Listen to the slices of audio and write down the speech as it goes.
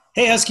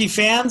Hey, Husky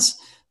fans.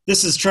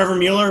 This is Trevor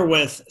Mueller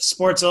with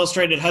Sports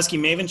Illustrated Husky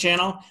Maven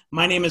Channel.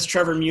 My name is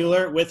Trevor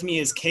Mueller. With me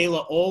is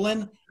Kayla Olin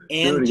Do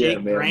it and again,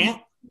 Jake man.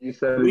 Grant. You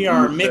said We it.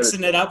 are You said it.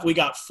 mixing it up. We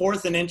got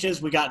fourth and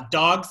inches. We got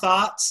dog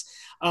thoughts.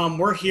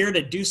 We're here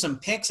to do some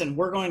picks, and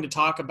we're going to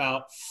talk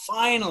about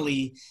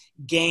finally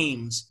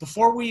games.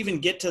 Before we even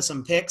get to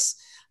some picks,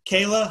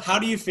 Kayla, how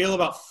do you feel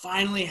about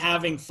finally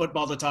having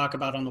football to talk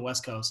about on the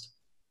West Coast?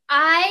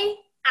 I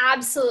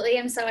absolutely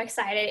am so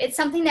excited. It's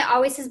something that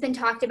always has been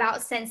talked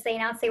about since they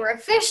announced they were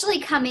officially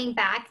coming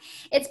back.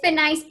 It's been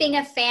nice being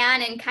a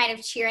fan and kind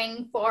of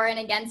cheering for and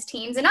against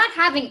teams and not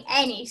having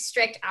any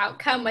strict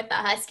outcome with the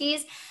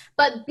Huskies,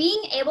 but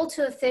being able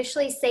to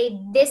officially say,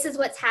 this is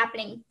what's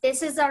happening,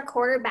 this is our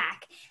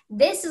quarterback,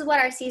 this is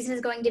what our season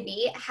is going to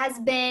be, has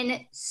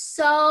been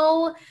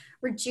so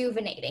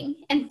rejuvenating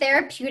and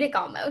therapeutic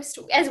almost.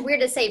 As weird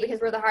to say because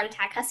we're the Heart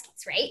Attack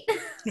Huskies,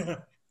 right?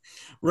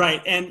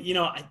 Right. And,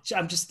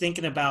 I'm just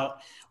thinking about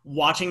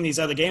watching these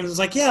other games. It's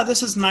like, yeah,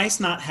 this is nice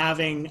not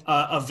having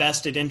a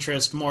vested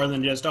interest more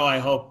than just, oh, I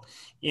hope,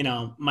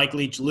 Mike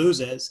Leach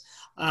loses.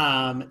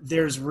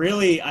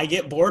 I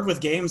get bored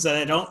with games that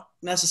I don't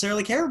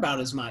necessarily care about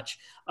as much.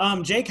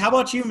 Jake, how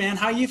about you, man?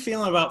 How are you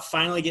feeling about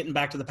finally getting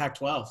back to the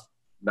Pac-12?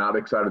 Not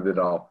excited at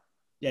all.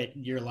 Yeah,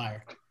 you're a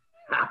liar.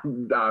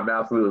 I'm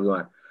absolutely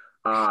lying.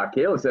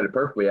 Kayla said it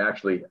perfectly,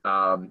 actually.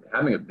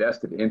 Having a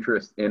vested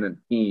interest in a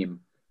team.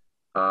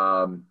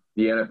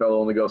 The NFL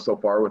only goes so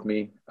far with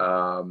me.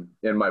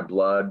 In my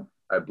blood,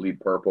 I bleed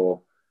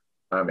purple.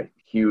 I'm a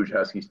huge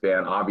Huskies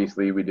fan.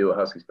 Obviously, we do a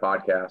Huskies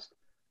podcast.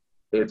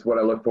 It's what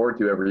I look forward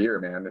to every year,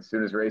 man. As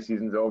soon as race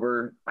season's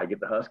over, I get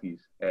the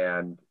Huskies,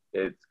 and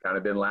it's kind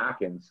of been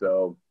lacking.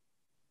 So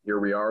here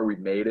we are. We've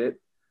made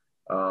it.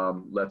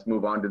 Let's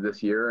move on to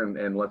this year,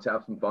 and let's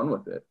have some fun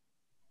with it.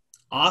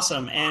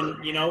 Awesome. And,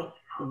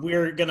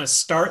 we're going to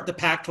start the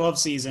Pac-12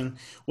 season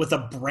with a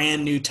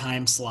brand new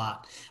time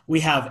slot. We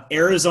have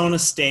Arizona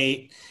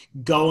State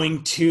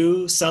going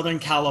to Southern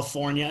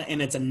California,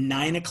 and it's a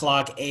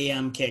 9:00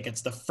 a.m. kick.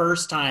 It's the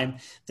first time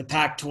the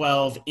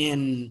Pac-12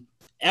 in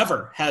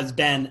ever has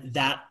been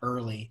that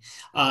early.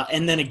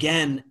 And then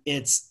again,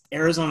 it's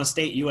Arizona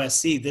State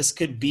USC. This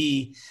could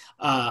be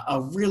a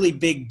really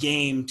big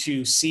game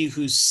to see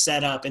who's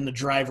set up in the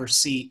driver's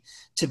seat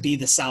to be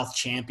the South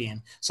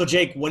champion. So,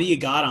 Jake, what do you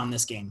got on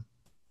this game?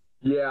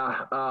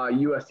 Yeah,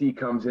 USC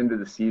comes into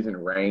the season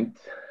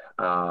ranked.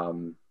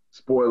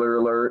 Spoiler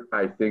alert,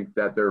 I think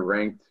that they're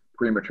ranked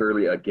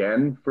prematurely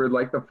again for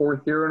like the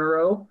fourth year in a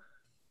row.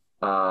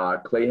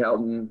 Clay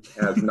Helton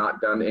has not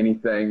done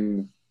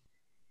anything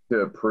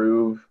to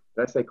prove.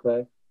 Did I say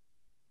Clay?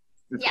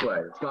 It's Yeah. Clay.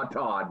 It's not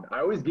Todd. I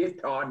always get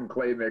Todd and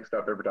Clay mixed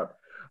up every time.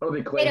 I don't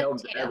think Clay Tatum,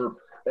 Helton's Tatum.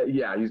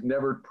 ever, he's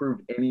never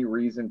proved any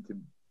reason to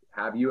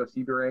have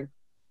USC be ranked.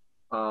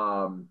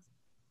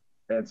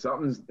 And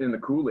something's in the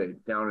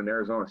Kool-Aid down in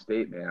Arizona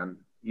State, man.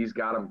 He's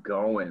got them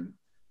going.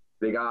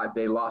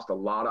 They lost a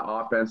lot of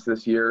offense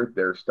this year.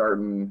 They're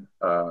starting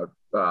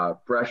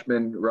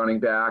freshman running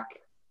back.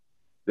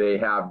 They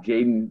have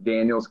Jaden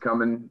Daniels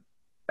coming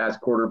as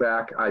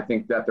quarterback. I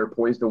think that they're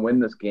poised to win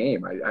this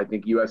game. I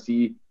think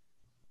USC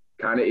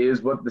kind of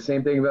is what the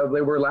same thing that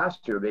they were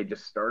last year. They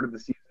just started the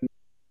season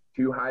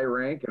too high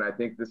rank, and I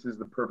think this is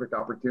the perfect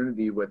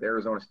opportunity with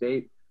Arizona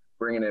State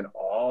bringing in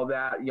all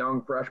that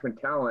young freshman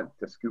talent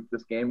to scoop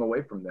this game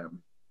away from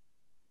them.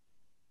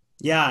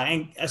 Yeah.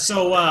 And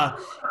so,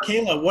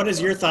 Kayla, what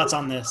is your thoughts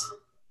on this?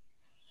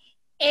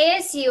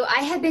 ASU,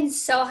 I have been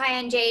so high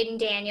on Jaden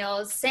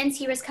Daniels since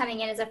he was coming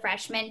in as a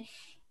freshman.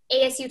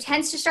 ASU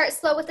tends to start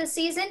slow with the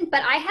season,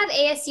 but I have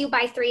ASU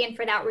by 3, and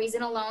for that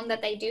reason alone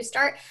that they do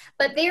start.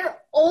 But they're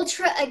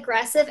ultra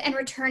aggressive and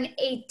return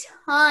a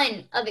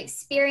ton of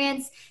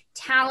experience,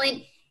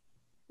 talent,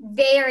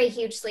 very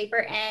huge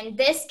sleeper. And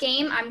this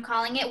game, I'm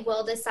calling it,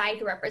 will decide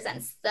who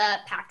represents the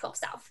Pac-12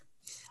 South.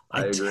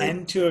 I I agree.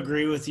 tend to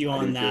agree with you I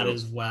on do that too.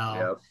 as well.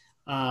 Yep.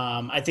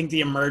 I think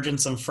the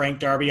emergence of Frank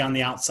Darby on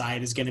the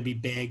outside is going to be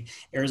big.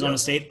 Arizona Yep.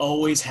 State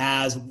always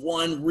has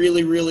one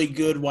really, really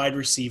good wide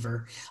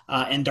receiver,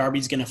 and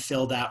Darby's going to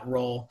fill that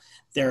role.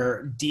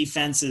 Their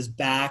defense is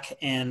back,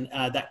 and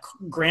that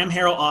Graham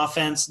Harrell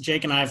offense,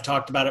 Jake and I have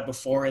talked about it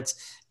before.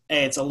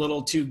 It's a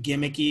little too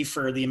gimmicky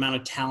for the amount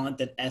of talent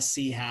that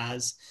SC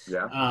has.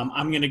 Yeah.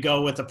 I'm going to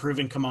go with a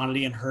proven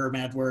commodity in Herm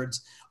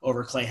Edwards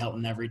over Clay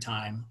Helton every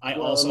time. I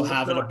Well, also let's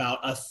have it not- about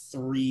a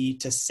 3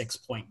 to 6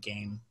 point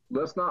game.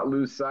 Let's not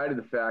lose sight of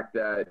the fact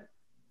that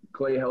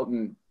Clay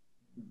Helton,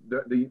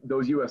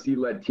 those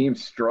USC-led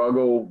teams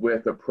struggle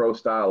with a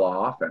pro-style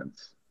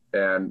offense,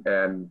 and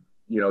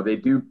they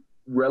do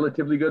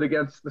relatively good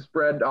against the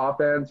spread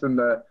offense and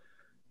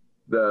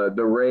the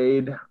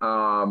raid.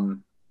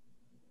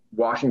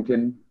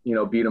 Washington,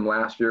 beat them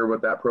last year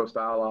with that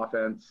pro-style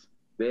offense.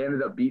 They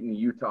ended up beating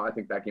Utah. I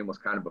think that game was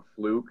kind of a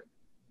fluke.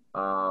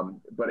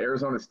 But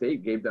Arizona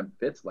State gave them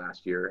fits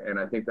last year, and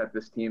I think that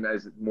this team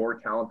is more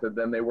talented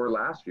than they were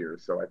last year.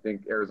 So I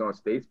think Arizona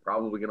State's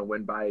probably going to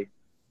win by,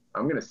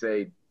 I'm going to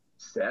say,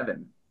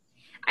 7.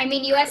 I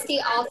mean, USC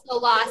also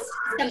lost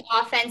some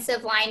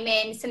offensive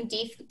linemen, some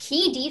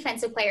key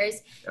defensive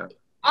players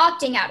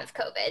opting out of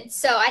COVID.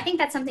 So I think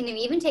that's something to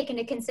even take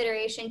into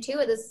consideration too,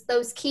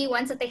 those key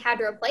ones that they had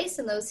to replace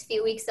in those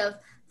few weeks of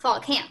fall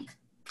camp.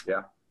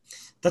 Yeah.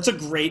 That's a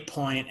great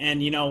point.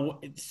 And,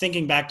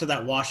 thinking back to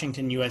that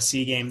Washington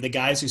USC game, the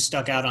guys who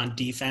stuck out on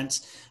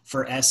defense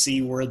for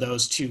SC were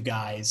those two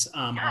guys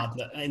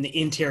in the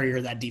interior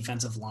of that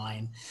defensive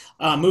line.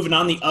 Moving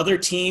on, the other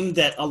team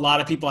that a lot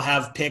of people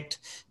have picked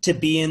to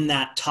be in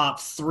that top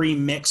 3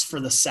 mix for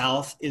the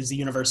South is the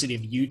University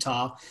of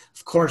Utah.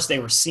 Of course, they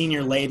were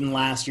senior laden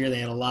last year. They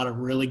had a lot of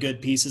really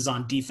good pieces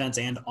on defense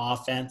and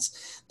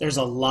offense. There's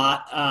a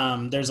lot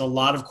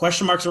of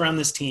question marks around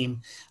this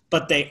team,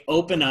 but they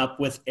open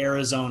up with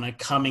Arizona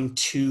coming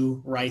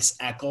to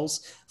Rice-Eccles.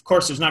 Of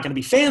course, there's not going to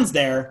be fans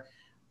there,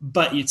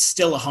 but it's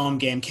still a home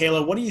game.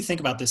 Kayla, what do you think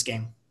about this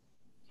game?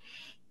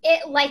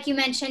 Like you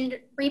mentioned,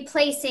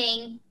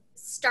 replacing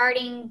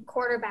starting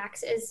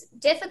quarterbacks is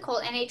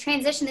difficult and a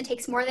transition that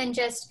takes more than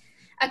just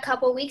a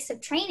couple weeks of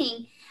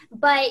training.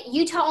 But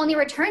Utah only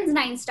returns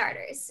 9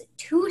 starters,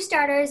 2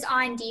 starters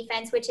on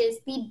defense, which is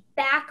the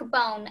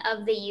backbone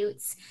of the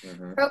Utes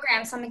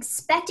program. So I'm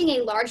expecting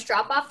a large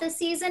drop-off this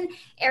season.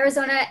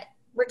 Arizona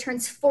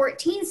returns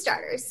 14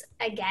 starters.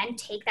 Again,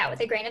 take that with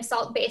a grain of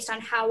salt based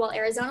on how well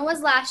Arizona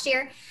was last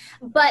year.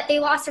 But they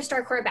lost their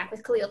star quarterback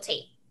with Khalil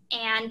Tate.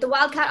 And the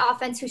Wildcat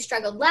offense, who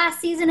struggled last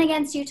season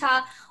against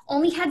Utah,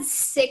 only had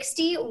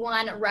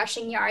 61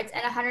 rushing yards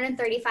and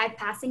 135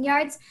 passing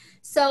yards.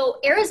 So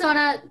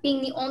Arizona,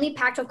 being the only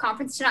Pac-12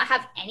 conference to not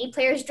have any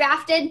players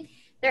drafted,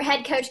 their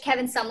head coach,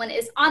 Kevin Sumlin,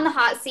 is on the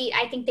hot seat.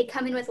 I think they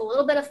come in with a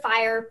little bit of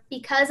fire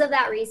because of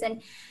that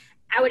reason.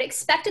 I would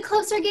expect a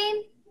closer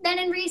game than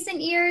in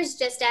recent years,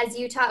 just as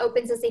Utah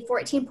opens as a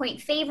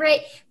 14-point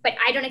favorite. But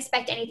I don't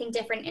expect anything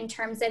different in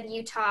terms of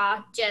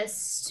Utah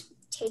just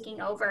taking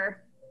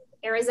over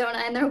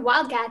Arizona and their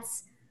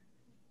Wildcats.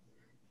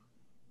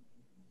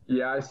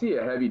 Yeah, I see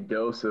a heavy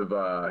dose of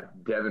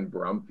Devin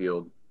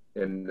Brumfield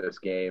in this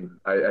game.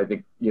 I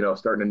think,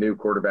 starting a new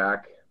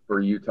quarterback for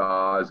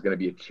Utah is going to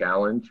be a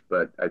challenge,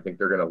 but I think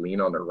they're going to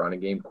lean on their running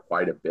game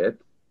quite a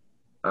bit.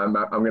 I'm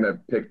going to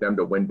pick them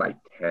to win by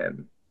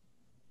 10.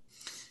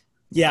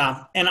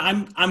 Yeah, and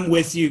I'm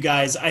with you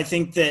guys. I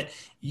think that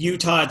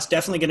Utah, it's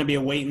definitely going to be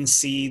a wait and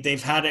see.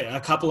 They've had a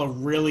couple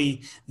of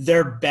really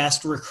their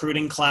best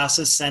recruiting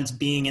classes since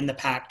being in the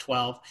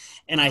Pac-12,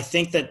 and I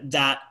think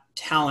that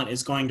talent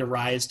is going to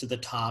rise to the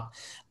top.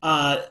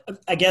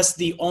 I guess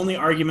the only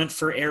argument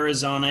for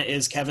Arizona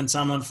is Kevin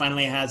Sumlin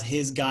finally has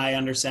his guy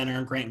under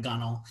center, Grant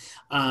Gunnell.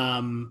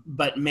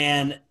 But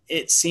man,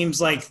 it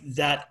seems like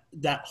that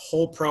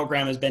whole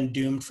program has been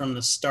doomed from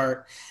the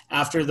start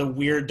after the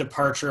weird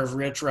departure of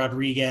Rich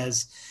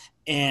Rodriguez,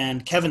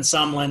 and Kevin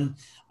Sumlin,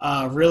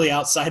 really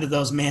outside of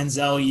those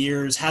Manziel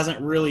years, hasn't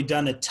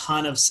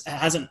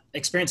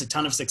experienced a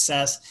ton of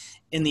success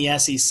in the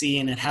SEC,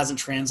 and it hasn't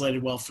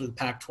translated well for the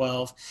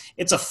Pac-12.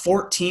 It's a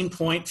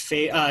 14-point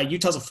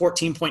Utah's a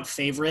 14-point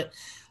favorite.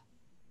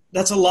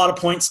 That's a lot of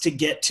points to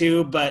get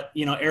to, but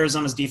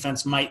Arizona's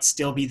defense might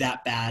still be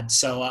that bad.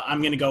 So I'm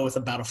going to go with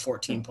about a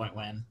 14-point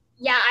win.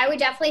 Yeah, I would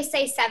definitely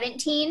say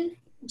 17,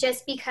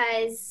 just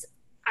because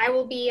I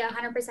will be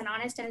 100%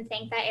 honest and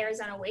think that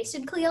Arizona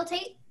wasted Khalil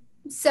Tate.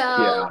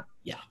 So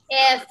yeah.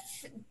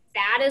 If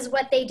that is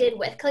what they did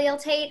with Khalil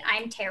Tate,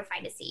 I'm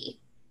terrified to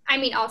see. I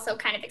mean, also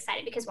kind of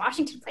excited because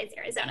Washington plays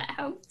Arizona at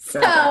home.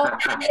 So,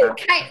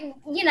 I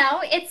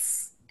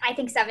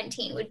think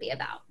 17 would be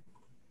about,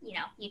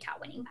 Utah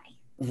winning by.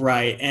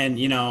 Right. And,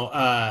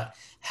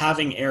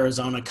 having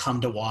Arizona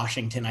come to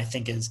Washington, I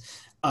think is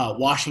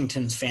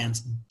Washington's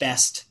fans'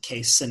 best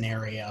case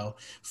scenario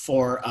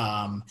for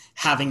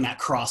having that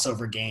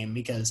crossover game,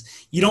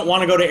 because you don't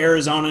want to go to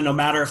Arizona no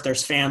matter if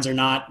there's fans or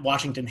not.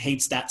 Washington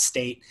hates that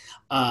state.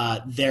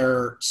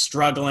 They're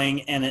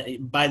struggling,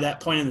 and by that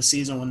point in the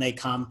season when they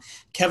come,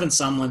 Kevin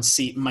Sumlin's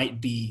seat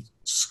might be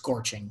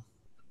scorching.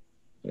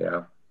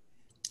 Yeah.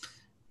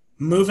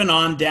 Moving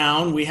on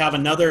down, we have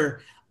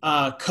another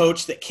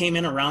coach that came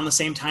in around the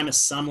same time as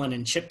Sumlin,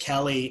 and Chip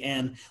Kelly.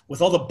 And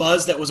with all the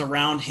buzz that was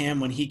around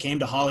him when he came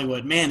to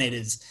Hollywood, man, it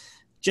is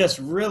just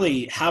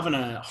really having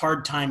a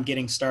hard time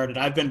getting started.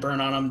 I've been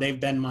burned on them. They've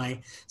been my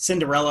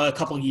Cinderella a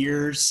couple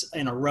years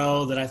in a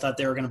row that I thought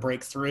they were going to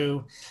break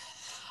through.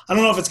 I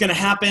don't know if it's going to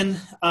happen.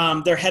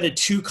 They're headed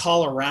to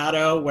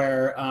Colorado,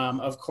 where,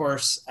 of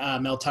course,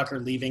 Mel Tucker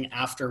leaving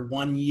after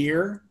 1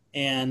 year.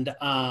 And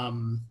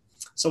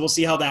so we'll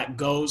see how that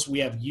goes. We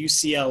have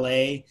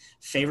UCLA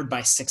favored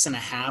by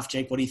 6.5.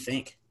 Jake, what do you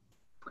think?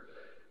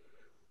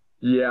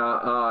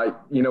 Yeah,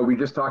 we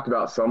just talked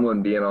about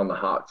Sumlin being on the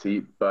hot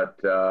seat, but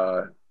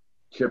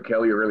Chip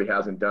Kelly really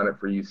hasn't done it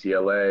for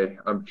UCLA.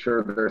 I'm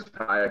sure there's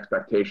high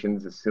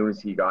expectations as soon as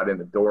he got in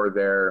the door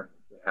there.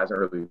 It hasn't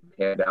really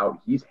panned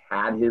out. He's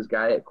had his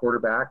guy at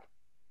quarterback.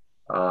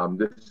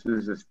 This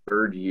is his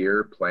 3rd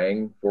year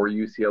playing for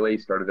UCLA. He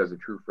started as a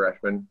true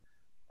freshman.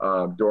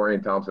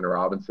 Dorian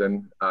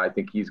Thompson-Robinson. I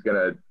think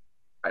UCLA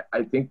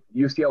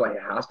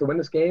has to win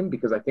this game,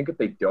 because I think if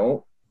they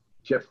don't,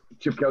 Chip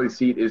Kelly's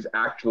seat is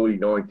actually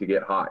going to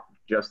get hot,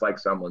 just like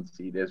Sumlin's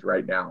seat is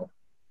right now.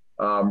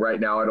 Right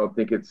now, I don't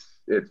think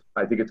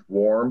I think it's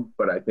warm,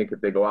 but I think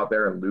if they go out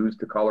there and lose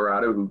to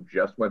Colorado, who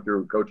just went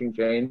through a coaching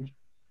change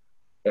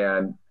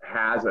and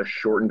has a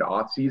shortened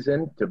off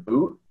season to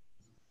boot,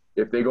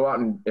 if they go out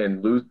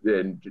and lose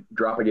and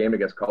drop a game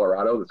against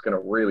Colorado, that's going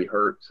to really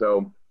hurt.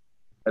 So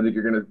I think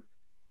you're going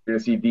to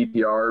see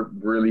DTR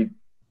really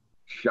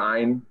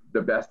shine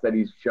the best that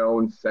he's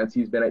shown since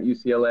he's been at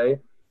UCLA.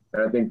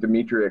 And I think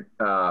Demetric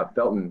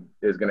Felton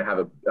is going to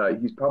have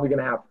he's probably going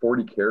to have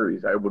 40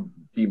 carries. I would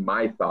be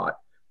my thought.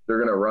 They're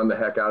going to run the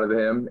heck out of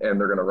him, and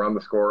they're going to run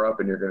the score up,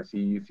 and you're going to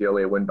see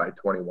UCLA win by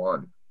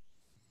 21.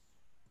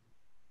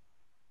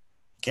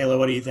 Kayla,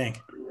 what do you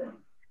think?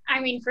 I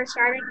mean, for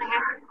starters, I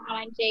have to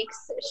comment on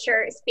Jake's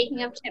shirt.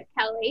 Speaking of Chip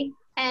Kelly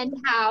and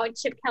how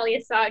Chip Kelly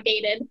is so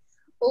outdated,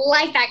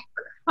 like that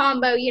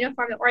combo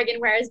uniform that Oregon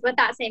wears with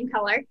that same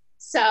color.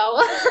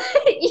 So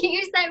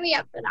you set me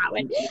up for that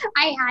one.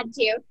 I had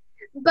to.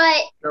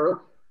 But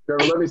Trevor,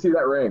 let me see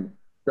that ring.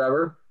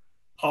 Trevor,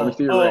 let me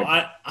see your ring.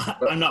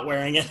 I'm not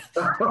wearing it.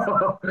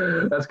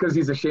 That's because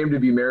he's ashamed to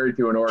be married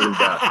to an Oregon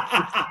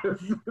Duck.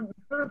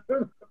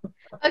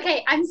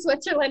 Okay, I'm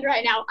Switzerland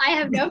right now. I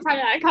have no part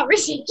of that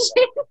conversation.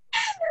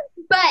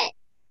 But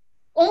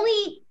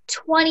only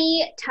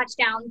 20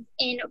 touchdowns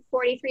in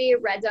 43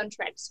 red zone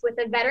trips with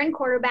a veteran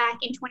quarterback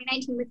in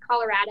 2019 with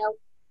Colorado.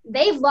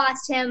 They've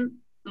lost him.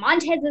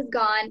 Montez is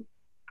gone.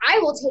 I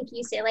will take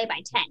UCLA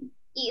by 10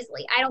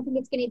 easily. I don't think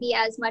it's going to be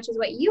as much as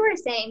what you were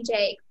saying,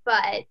 Jake,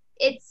 but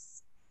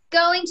it's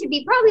going to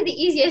be probably the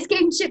easiest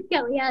game Chip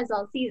Kelly has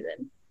all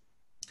season.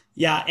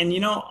 Yeah, and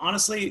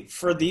honestly,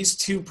 for these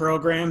two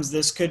programs,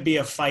 this could be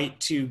a fight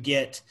to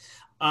get.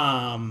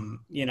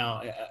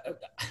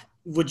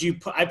 Would you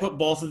put? I put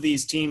both of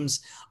these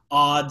teams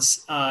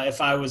odds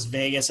if I was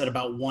Vegas at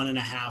about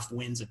 1.5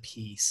 wins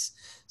apiece.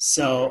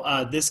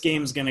 So this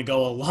game's going to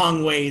go a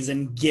long ways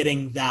in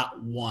getting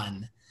that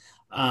one.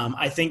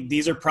 I think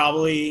these are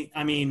probably.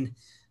 I mean,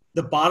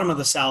 the bottom of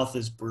the South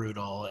is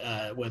brutal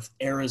with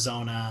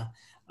Arizona,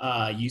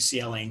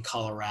 UCLA, and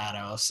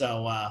Colorado.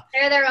 So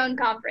they're their own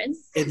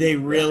conference. They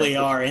really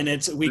are, and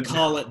we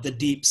call it the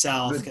Deep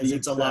South because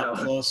it's a lot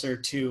closer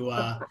to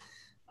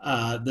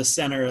the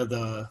center of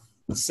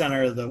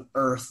the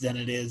earth than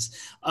it is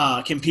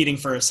competing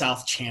for a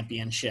South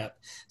championship.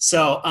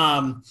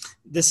 So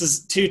this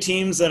is two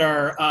teams that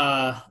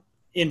are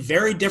in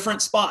very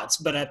different spots,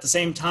 but at the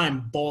same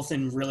time, both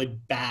in really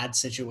bad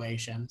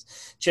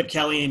situations. Chip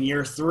Kelly in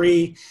year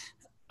 3.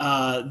 We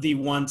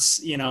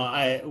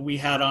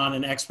had on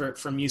an expert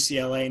from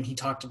UCLA, and he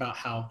talked about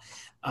how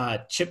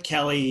Chip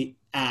Kelly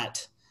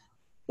at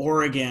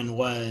Oregon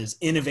was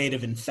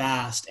innovative and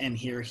fast, and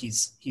here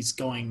he's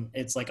going,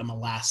 it's like a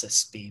molasses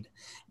speed,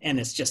 and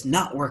it's just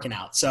not working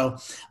out. So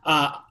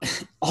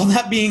all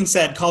that being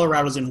said,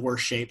 Colorado's in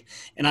worse shape,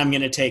 and I'm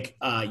going to take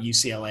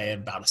UCLA at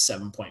about a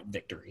 7-point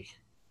victory.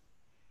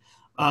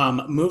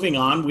 Moving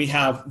on, we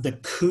have the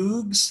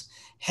Cougs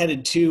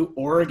headed to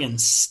Oregon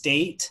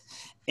State.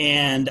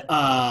 And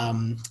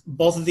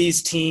both of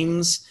these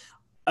teams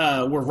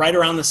were right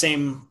around the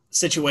same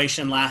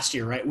situation last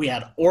year, right? We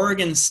had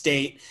Oregon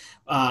State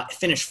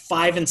finish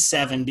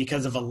 5-7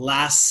 because of a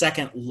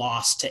last-second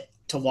loss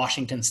to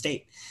Washington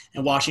State,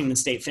 and Washington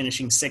State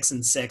finishing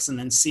 6-6, and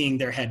then seeing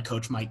their head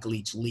coach Mike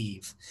Leach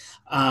leave.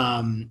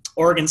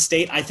 Oregon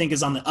State, I think,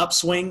 is on the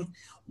upswing.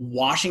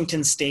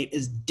 Washington State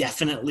is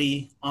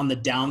definitely on the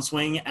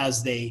downswing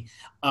as they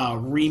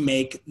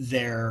remake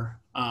their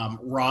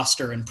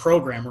roster and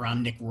program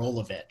around Nick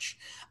Rolovich.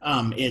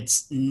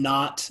 It's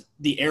not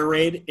the air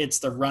raid, it's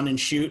the run and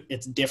shoot.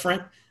 It's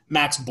different.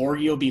 Max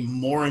Borghi will be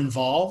more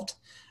involved,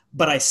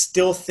 but I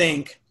still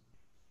think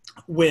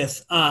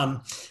with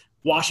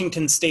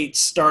Washington State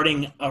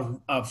starting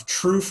a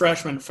true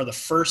freshman for the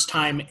first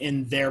time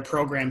in their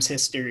program's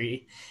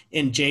history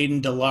in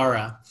Jaden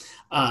Delara,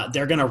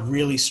 they're going to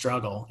really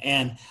struggle.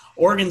 And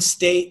Oregon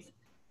State,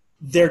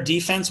 their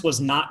defense was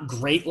not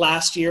great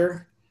last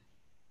year.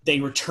 They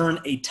return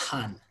a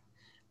ton,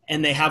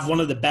 and they have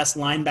one of the best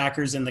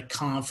linebackers in the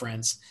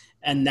conference,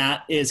 and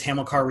that is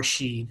Hamilcar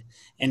Rashed.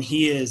 And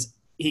he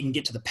can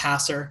get to the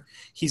passer.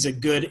 He's a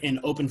good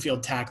in open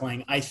field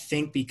tackling. I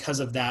think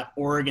because of that,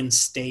 Oregon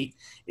State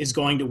is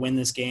going to win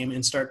this game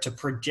and start to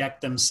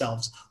project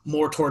themselves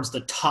more towards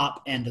the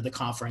top end of the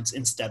conference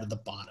instead of the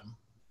bottom.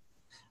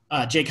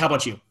 Jake, how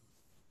about you?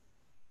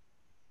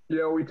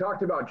 We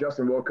talked about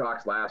Justin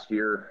Wilcox last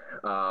year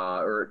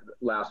or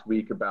last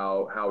week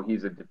about how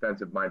he's a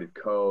defensive-minded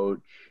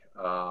coach,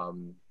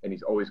 and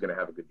he's always going to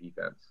have a good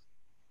defense.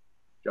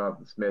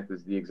 Jonathan Smith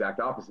is the exact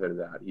opposite of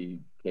that. He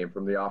came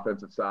from the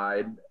offensive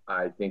side.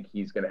 I think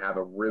he's going to have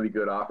a really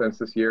good offense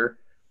this year.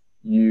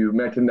 You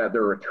mentioned that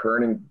they're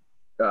returning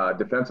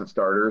defensive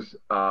starters.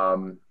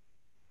 They're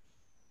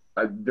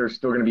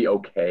still going to be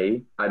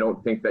okay. I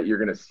don't think that you're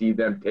going to see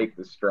them take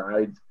the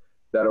strides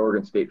that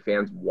Oregon State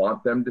fans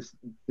want them to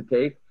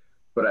take,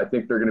 but I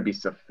think they're going to be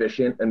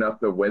sufficient enough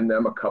to win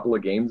them a couple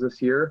of games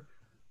this year.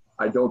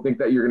 I don't think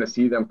that you're going to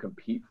see them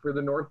compete for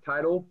the North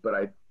title, but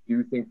I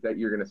do think that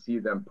you're going to see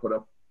them put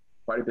up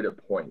quite a bit of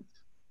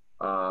points.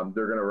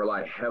 They're going to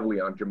rely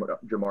heavily on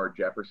Jamar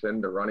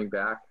Jefferson, the running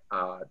back.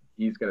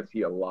 He's going to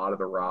see a lot of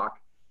the rock.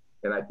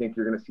 And I think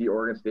you're going to see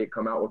Oregon State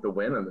come out with a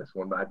win on this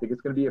one. But I think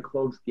it's going to be a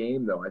close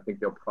game, though. I think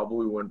they'll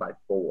probably win by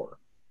 4.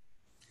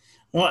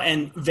 Well,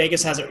 and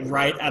Vegas has it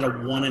right at a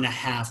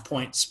 1.5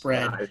 point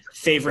spread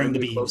favoring the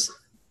Beavs.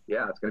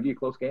 Yeah, it's going to be a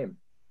close game.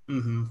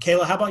 Mm-hmm.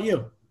 Kayla, how about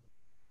you?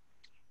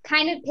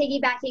 Kind of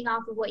piggybacking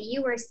off of what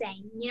you were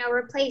saying,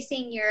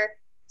 replacing your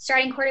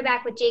starting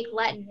quarterback with Jake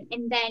Luton,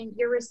 and then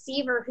your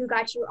receiver who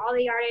got you all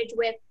the yardage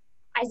with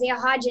Isaiah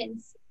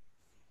Hodgins.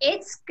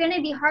 It's going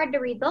to be hard to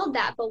rebuild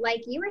that. But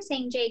like you were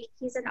saying, Jake,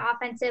 he's an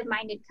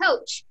offensive-minded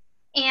coach.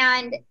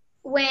 And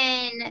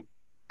when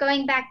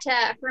going back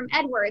to Herm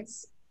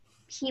Edwards,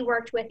 he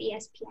worked with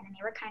ESPN, and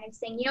they were kind of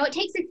saying, it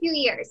takes a few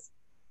years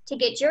to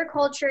get your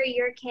culture,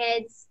 your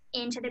kids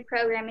into the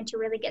program and to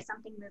really get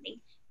something moving.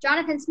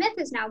 Jonathan Smith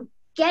is now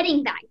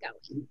getting that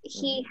going.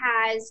 He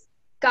has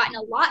gotten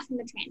a lot from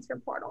the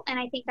transfer portal. And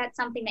I think that's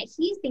something that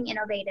he's being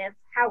innovative,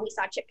 how we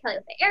saw Chip Kelly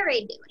with the air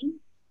raid doing,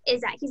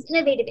 is that he's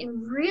innovative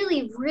in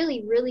really,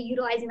 really, really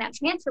utilizing that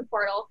transfer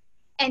portal.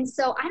 And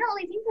so I don't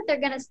really think that they're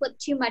going to slip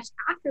too much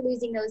after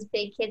losing those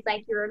big kids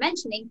like you were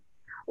mentioning.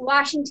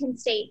 Washington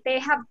State, they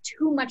have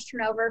too much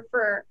turnover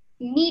for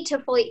me to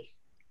fully,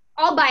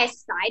 all bias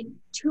aside,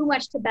 too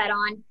much to bet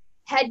on.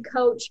 Head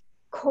coach,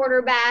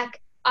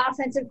 quarterback,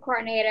 offensive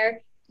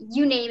coordinator,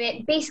 you name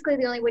it. Basically,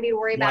 the only way to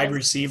worry about wide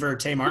receiver,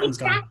 Tay Martin's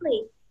gone.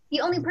 Exactly.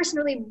 The only person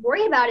to really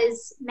worry about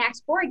is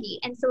Max Borghi.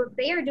 And so if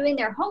they are doing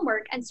their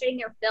homework and studying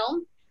their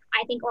film,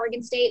 I think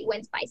Oregon State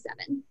wins by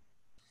 7.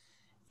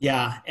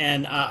 Yeah,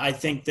 and I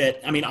think that,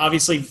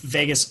 obviously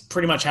Vegas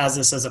pretty much has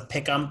this as a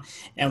pick-em,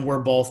 and we're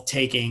both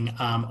taking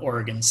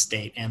Oregon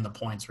State and the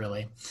points,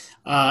 really.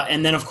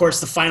 And then, of course,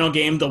 the final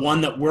game, the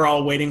one that we're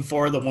all waiting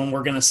for, the one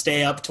we're going to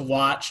stay up to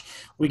watch,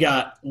 we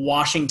got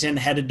Washington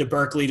headed to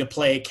Berkeley to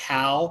play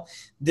Cal.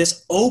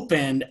 This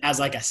opened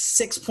as like a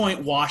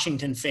 6-point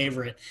Washington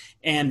favorite,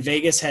 and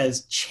Vegas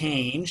has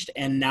changed,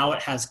 and now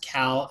it has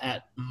Cal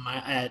at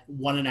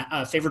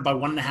favored by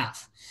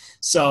 1.5.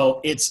 So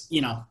it's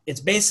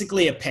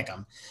basically a pick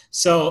 'em.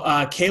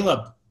 So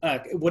Caleb,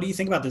 what do you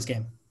think about this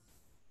game?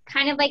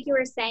 Kind of like you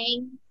were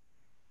saying,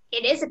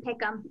 it is a pick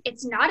 'em.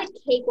 It's not a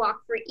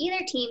cakewalk for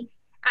either team,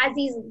 as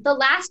the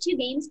last 2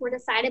 games were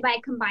decided by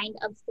a combined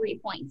of 3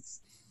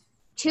 points.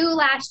 2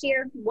 last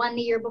year, 1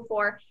 the year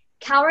before.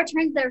 Cal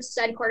returns their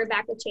stud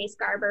quarterback with Chase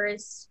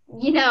Garbers,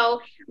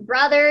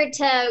 brother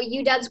to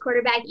UW's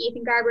quarterback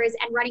Ethan Garbers,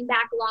 and running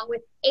back along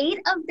with 8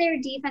 of their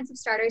defensive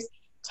starters,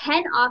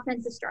 10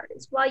 offensive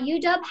starters. While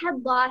UW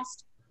had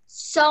lost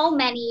so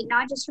many,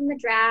 not just from the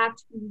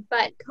draft,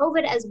 but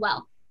COVID as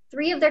well.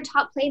 3 of their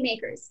top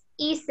playmakers,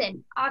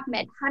 Eason,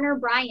 Ahmed, Hunter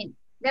Bryant,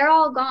 they're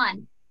all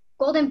gone.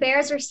 Golden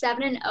Bears are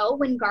 7-0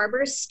 when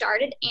Garbers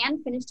started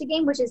and finished a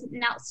game, which is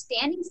an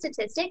outstanding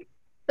statistic.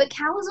 But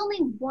Cal was only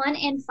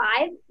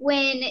 1-5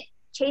 when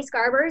Chase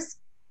Garbers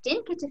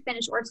didn't get to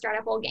finish or start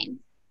a whole game.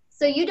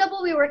 So UW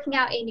will be working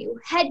out a new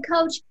head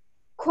coach,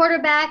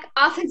 quarterback,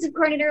 offensive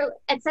coordinator,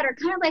 etc.,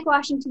 kind of like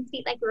Washington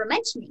State, like we were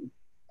mentioning,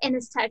 in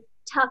this tough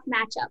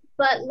matchup.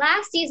 But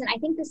last season, I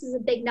think this is a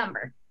big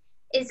number,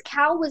 is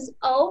Cal was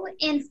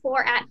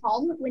 0-4 at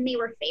home when they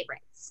were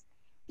favorites.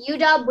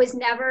 UW was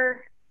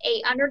never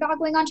a underdog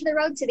going onto the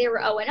road, so they were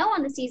 0-0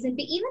 on the season.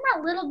 But even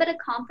that little bit of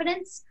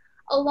confidence,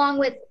 along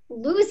with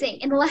losing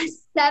in the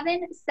last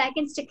 7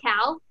 seconds to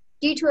Cal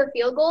due to a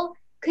field goal,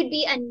 could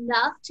be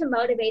enough to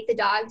motivate the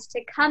Dogs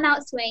to come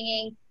out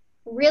swinging,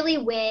 really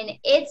win.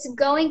 It's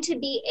going to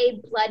be a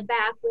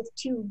bloodbath with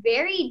 2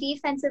 very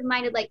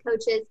defensive-minded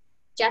coaches,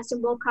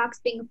 Justin Wilcox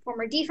being a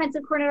former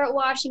defensive coordinator at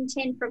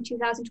Washington from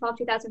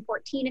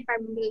 2012-2014, if I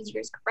remember those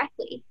years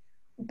correctly.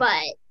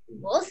 But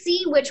we'll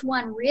see which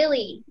one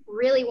really,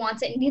 really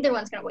wants it. Neither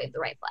one's going to wave the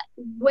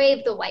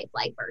white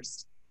flag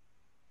first.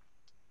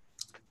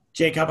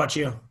 Jake, how about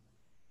you?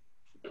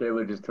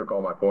 Kayla just took all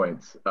my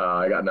points.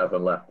 I got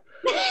nothing left.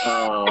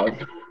 I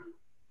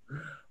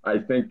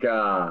think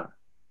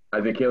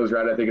Kayla's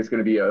right. I think it's going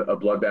to be a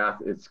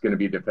bloodbath. It's going to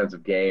be a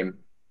defensive game.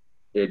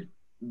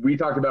 We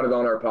talked about it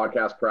on our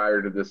podcast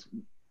prior to this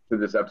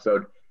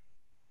episode.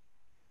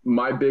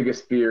 My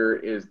biggest fear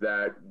is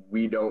that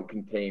we don't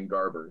contain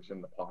Garbers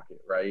in the pocket,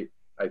 right?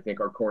 I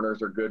think our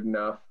corners are good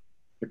enough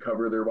to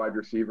cover their wide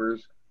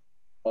receivers.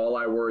 All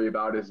I worry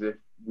about is if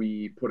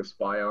we put a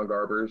spy on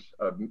Garbers,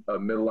 a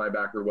middle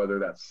linebacker, whether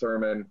that's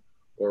Sermon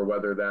or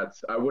whether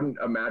that's – I wouldn't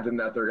imagine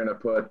that they're going to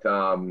put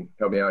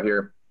help me out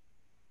here.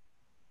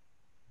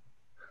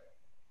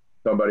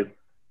 Somebody.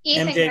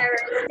 Ethan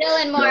Garbers,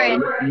 Dylan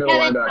Morris,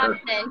 Kevin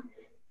Thompson.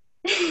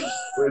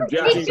 With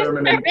Jackson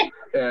Sermon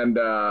and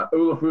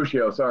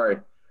Ulufushio, sorry.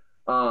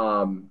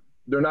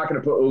 They're not going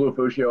to put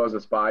Ulufushio as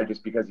a spy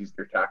just because he's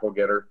their tackle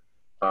getter.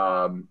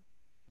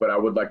 But I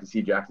would like to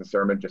see Jackson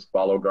Sermon just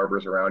follow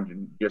Garbers around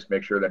and just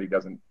make sure that he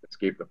doesn't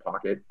escape the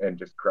pocket and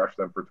just crush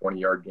them for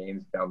 20-yard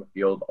gains down the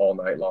field all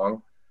night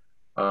long.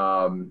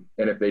 And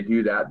if they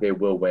do that, they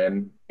will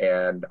win.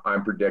 And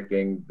I'm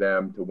predicting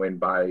them to win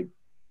by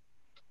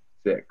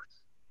 6.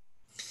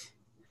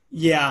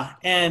 Yeah.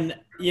 And,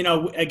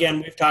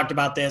 again, we've talked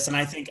about this, and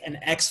I think an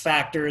X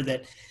factor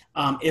that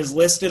is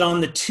listed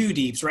on the two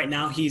deeps right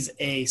now, he's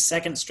a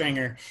second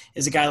stringer,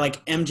 is a guy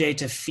like MJ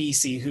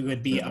Tafisi, who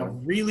would be a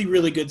really,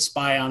 really good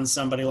spy on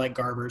somebody like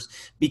Garbers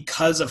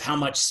because of how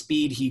much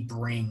speed he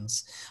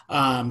brings.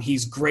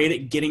 He's great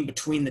at getting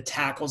between the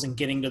tackles and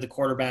getting to the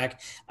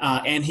quarterback,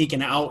 and he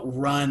can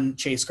outrun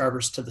Chase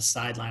Garbers to the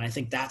sideline. I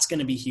think that's going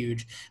to be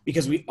huge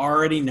because we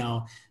already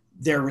know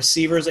their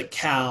receivers at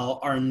Cal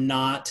are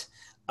not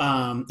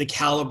the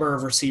caliber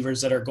of receivers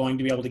that are going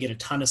to be able to get a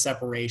ton of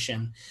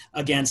separation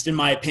against, in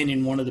my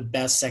opinion, one of the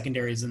best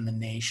secondaries in the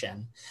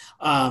nation.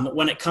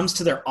 When it comes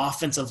to their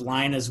offensive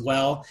line as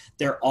well,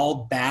 they're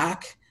all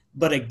back.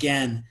 But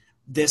again,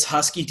 this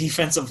Husky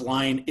defensive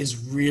line is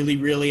really,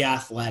 really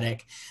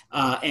athletic.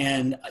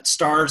 And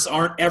stars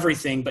aren't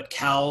everything, but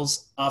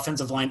Cal's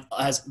offensive line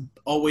has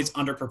always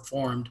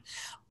underperformed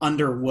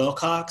under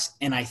Wilcox.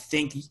 And I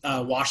think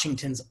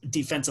Washington's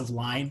defensive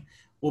line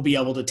will be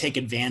able to take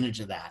advantage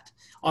of that.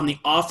 On the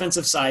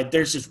offensive side,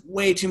 there's just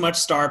way too much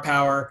star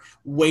power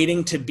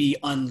waiting to be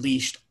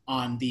unleashed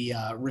on the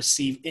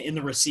in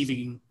the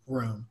receiving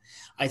room.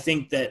 I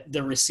think that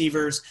the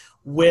receivers,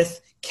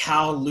 with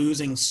Cal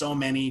losing so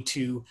many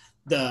to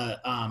the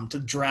to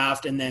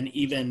draft and then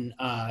even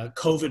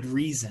COVID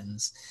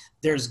reasons,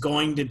 there's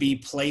going to be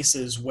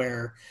places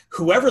where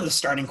whoever the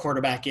starting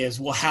quarterback is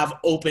will have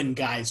open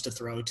guys to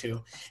throw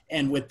to.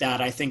 And with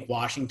that, I think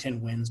Washington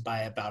wins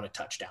by about a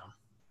touchdown.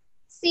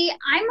 See,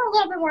 I'm a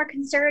little bit more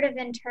conservative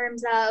in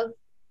terms of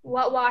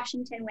what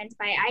Washington wins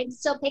by. I'm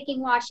still picking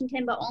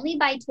Washington, but only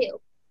by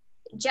 2.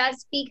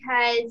 Just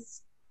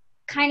because,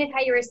 kind of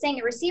how you were saying,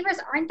 the receivers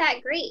aren't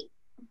that great.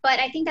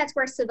 But I think that's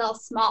where Savell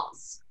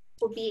Smalls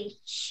will be a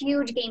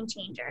huge game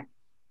changer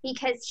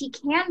because he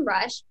can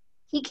rush.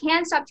 He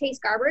can stop Chase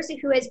Garbers,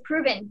 who has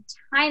proven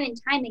time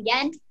and time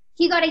again.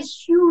 He got a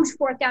huge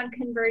 4th down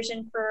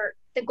conversion for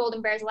the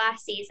Golden Bears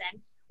last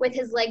season with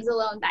his legs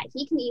alone that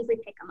he can easily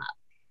pick them up.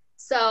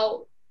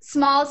 So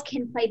Smalls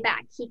can play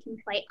back. He can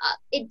play up.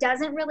 It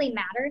doesn't really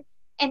matter.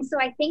 And so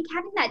I think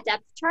having that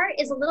depth chart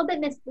is a little bit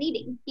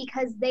misleading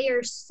because they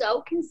are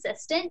so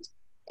consistent,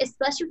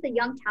 especially with the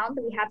young talent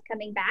that we have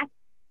coming back,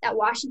 that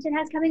Washington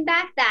has coming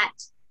back, that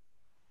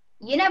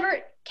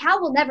Cal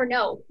will never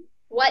know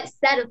what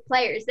set of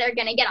players they're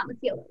going to get on the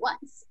field at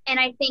once. And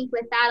I think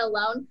with that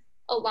alone,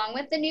 along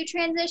with the new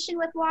transition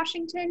with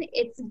Washington,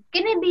 it's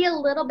going to be a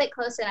little bit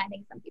closer than I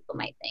think some people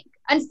might think.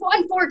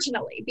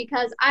 Unfortunately,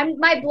 because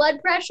my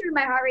blood pressure,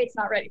 my heart rate's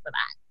not ready for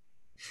that.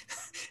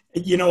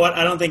 You know what?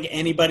 I don't think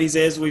anybody's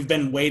is. We've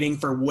been waiting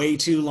for way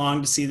too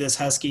long to see this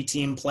Husky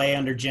team play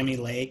under Jimmy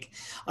Lake.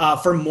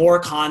 For more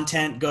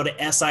content, go to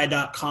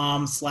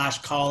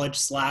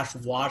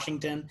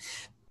si.com/college/Washington.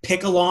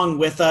 Pick along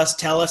with us.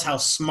 Tell us how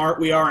smart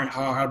we are and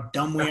how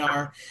dumb we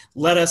are.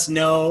 Let us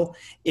know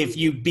if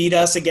you beat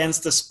us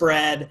against the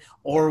spread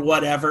or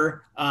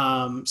whatever.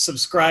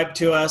 Subscribe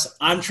to us.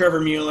 I'm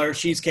Trevor Mueller.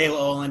 She's Kayla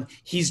Olin.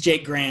 He's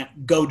Jake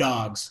Grant. Go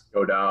Dogs.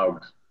 Go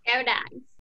Dogs. Go Dogs.